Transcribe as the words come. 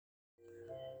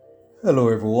Hello,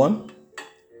 everyone.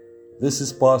 This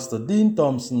is Pastor Dean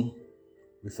Thompson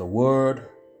with a word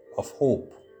of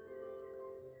hope.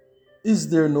 Is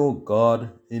there no God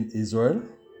in Israel?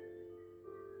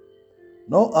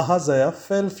 Now Ahaziah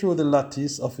fell through the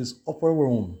lattice of his upper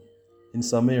room in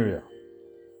Samaria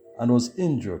and was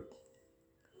injured.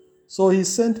 So he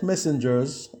sent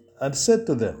messengers and said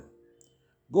to them,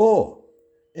 Go,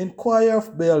 inquire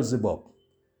of Beelzebub,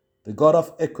 the god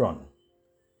of Ekron,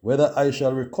 whether I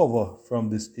shall recover from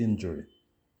this injury.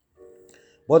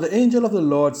 But the angel of the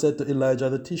Lord said to Elijah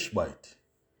the Tishbite,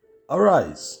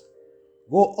 Arise,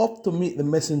 go up to meet the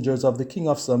messengers of the king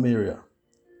of Samaria,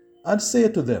 and say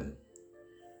to them,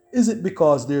 Is it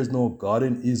because there is no God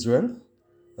in Israel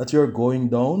that you are going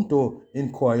down to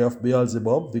inquire of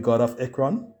Beelzebub, the god of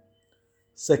Ekron?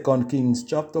 2 Kings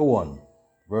chapter 1,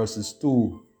 verses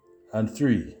 2 and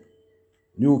 3,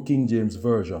 New King James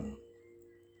Version.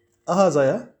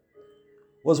 Ahaziah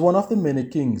was one of the many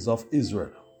kings of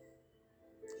Israel.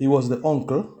 He was the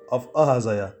uncle of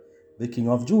Ahaziah, the king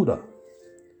of Judah.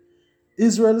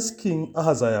 Israel's king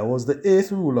Ahaziah was the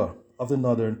eighth ruler of the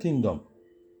northern kingdom.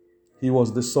 He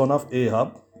was the son of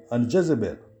Ahab and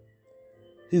Jezebel.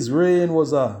 His reign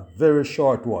was a very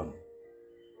short one.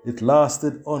 It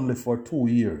lasted only for 2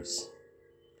 years.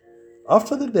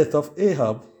 After the death of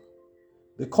Ahab,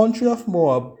 the country of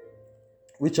Moab,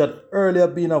 which had earlier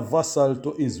been a vassal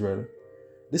to Israel,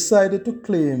 decided to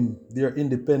claim their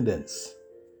independence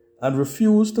and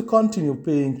refused to continue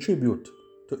paying tribute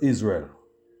to Israel.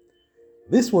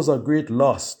 This was a great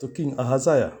loss to King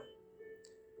Ahaziah,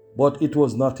 but it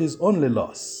was not his only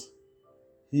loss.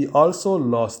 He also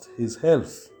lost his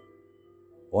health.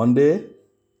 One day,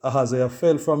 Ahaziah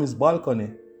fell from his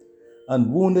balcony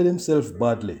and wounded himself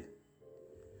badly.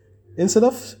 Instead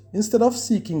of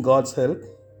seeking God's help,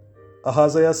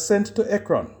 Ahaziah sent to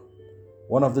Ekron,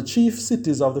 one of the chief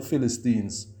cities of the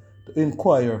Philistines, to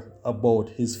inquire about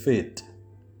his fate.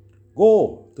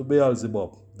 Go to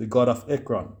Beelzebub, the god of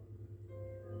Ekron.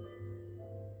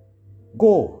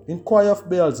 Go, inquire of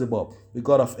Beelzebub, the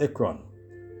god of Ekron,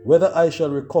 whether I shall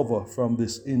recover from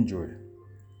this injury.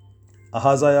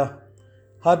 Ahaziah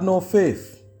had no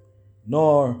faith,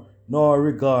 nor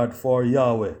regard for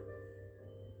Yahweh,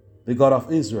 the God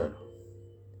of Israel.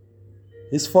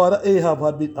 His father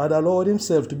Ahab had allowed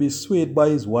himself to be swayed by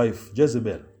his wife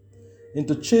Jezebel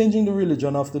into changing the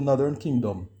religion of the northern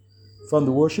kingdom from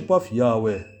the worship of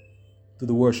Yahweh to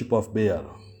the worship of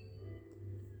Baal.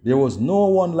 There was no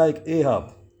one like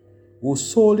Ahab who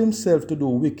sold himself to do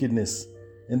wickedness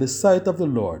in the sight of the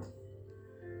Lord,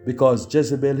 because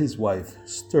Jezebel his wife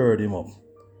stirred him up.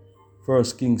 1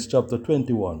 Kings chapter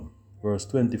 21, verse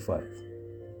 25.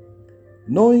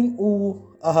 Knowing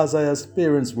who Ahaziah's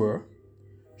parents were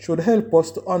should help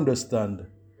us to understand,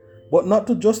 but not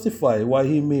to justify why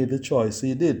he made the choice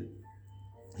he did.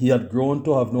 He had grown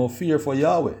to have no fear for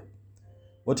Yahweh,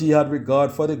 but he had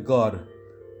regard for the God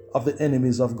of the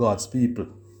enemies of God's people.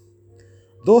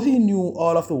 Though he knew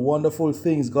all of the wonderful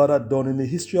things God had done in the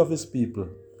history of his people,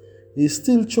 he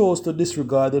still chose to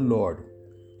disregard the Lord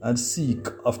and seek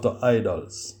after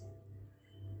idols.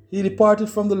 He departed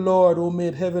from the Lord who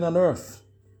made heaven and earth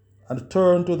and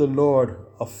turned to the Lord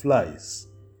of flies,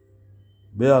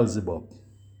 Beelzebub.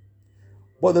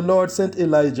 But the Lord sent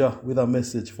Elijah with a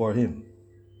message for him.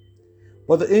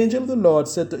 But the angel of the Lord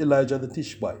said to Elijah the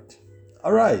Tishbite,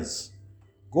 Arise,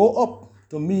 go up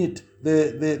to meet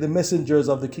the messengers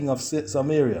of the king of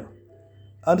Samaria,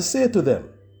 and say to them,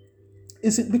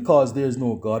 Is it because there is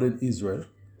no God in Israel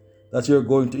that you are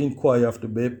going to inquire after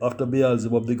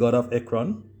Beelzebub, the god of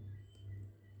Ekron?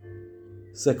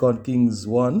 2 Kings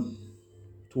 1,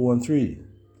 2 and 3.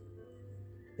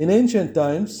 In ancient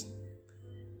times,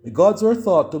 the gods were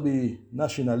thought to be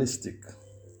nationalistic.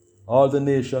 All the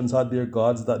nations had their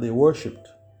gods that they worshipped.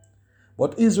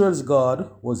 But Israel's God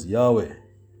was Yahweh.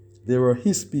 They were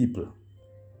his people.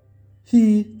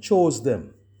 He chose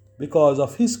them because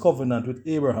of his covenant with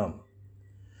Abraham.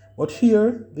 But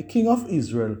here, the king of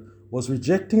Israel was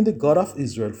rejecting the God of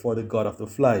Israel for the God of the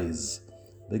flies,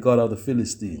 the God of the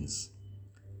Philistines.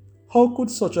 How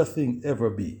could such a thing ever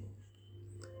be?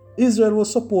 Israel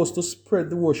was supposed to spread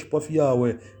the worship of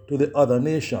Yahweh to the other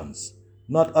nations,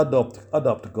 not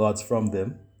adopt gods from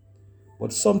them.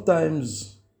 But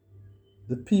sometimes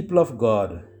the people of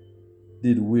God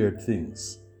did weird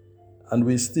things, and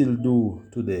we still do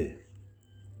today.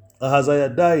 Ahaziah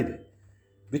died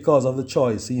because of the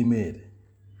choice he made.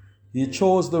 He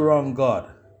chose the wrong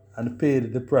God and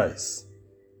paid the price.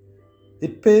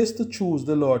 It pays to choose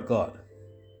the Lord God,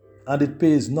 and it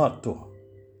pays not to.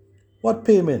 What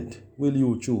payment will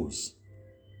you choose?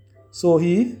 So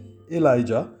he,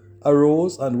 Elijah,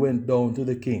 arose and went down to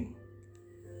the king.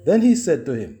 Then he said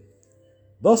to him,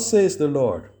 Thus says the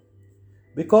Lord,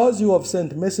 because you have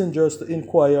sent messengers to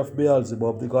inquire of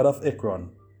Beelzebub, the god of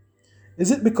Ekron, is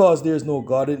it because there is no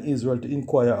God in Israel to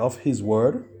inquire of his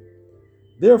word?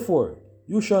 Therefore,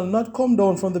 you shall not come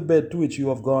down from the bed to which you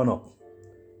have gone up,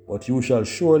 but you shall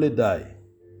surely die.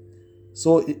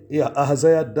 So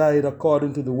Ahaziah died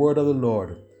according to the word of the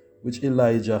Lord, which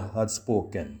Elijah had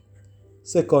spoken.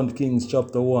 2 Kings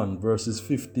chapter 1, verses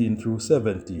 15 through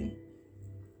 17.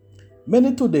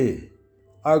 Many today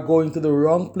are going to the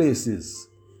wrong places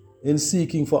in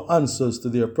seeking for answers to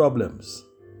their problems.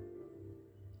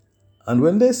 And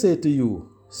when they say to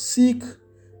you, seek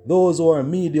those who are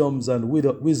mediums and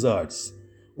wizards,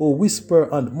 who whisper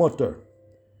and mutter,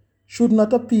 should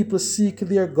not a people seek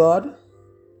their God?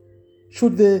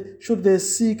 Should they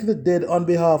seek the dead on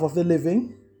behalf of the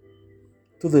living?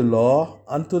 To the law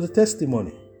and to the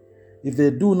testimony. If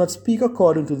they do not speak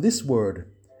according to this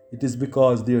word, it is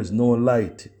because there is no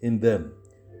light in them.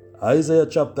 Isaiah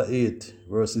chapter 8,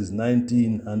 verses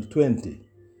 19 and 20.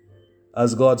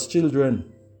 As God's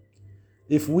children,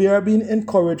 if we are being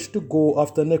encouraged to go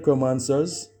after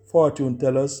necromancers, fortune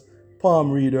tellers, palm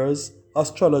readers,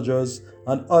 astrologers,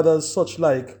 and others such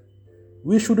like,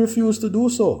 we should refuse to do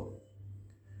so.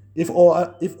 If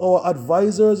our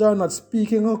advisors are not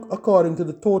speaking according to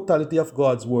the totality of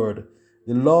God's word,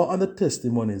 the law and the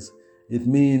testimonies, it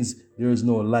means there is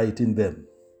no light in them.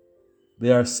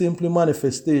 They are simply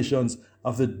manifestations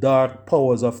of the dark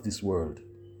powers of this world.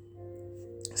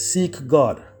 Seek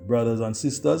God, brothers and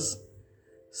sisters.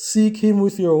 Seek Him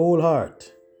with your whole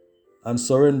heart and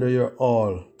surrender your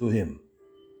all to Him.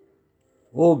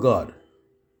 O God,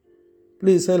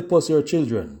 please help us, your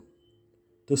children,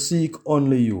 to seek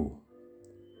only you.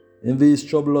 In these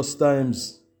troublous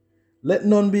times, let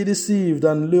none be deceived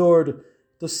and lured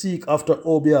to seek after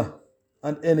obeah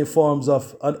and other forms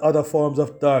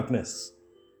of darkness.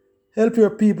 Help your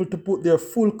people to put their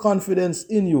full confidence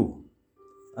in you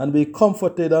and be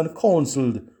comforted and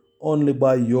counseled only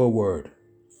by your word.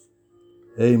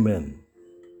 Amen.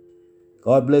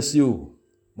 God bless you,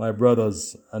 my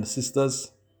brothers and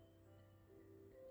sisters.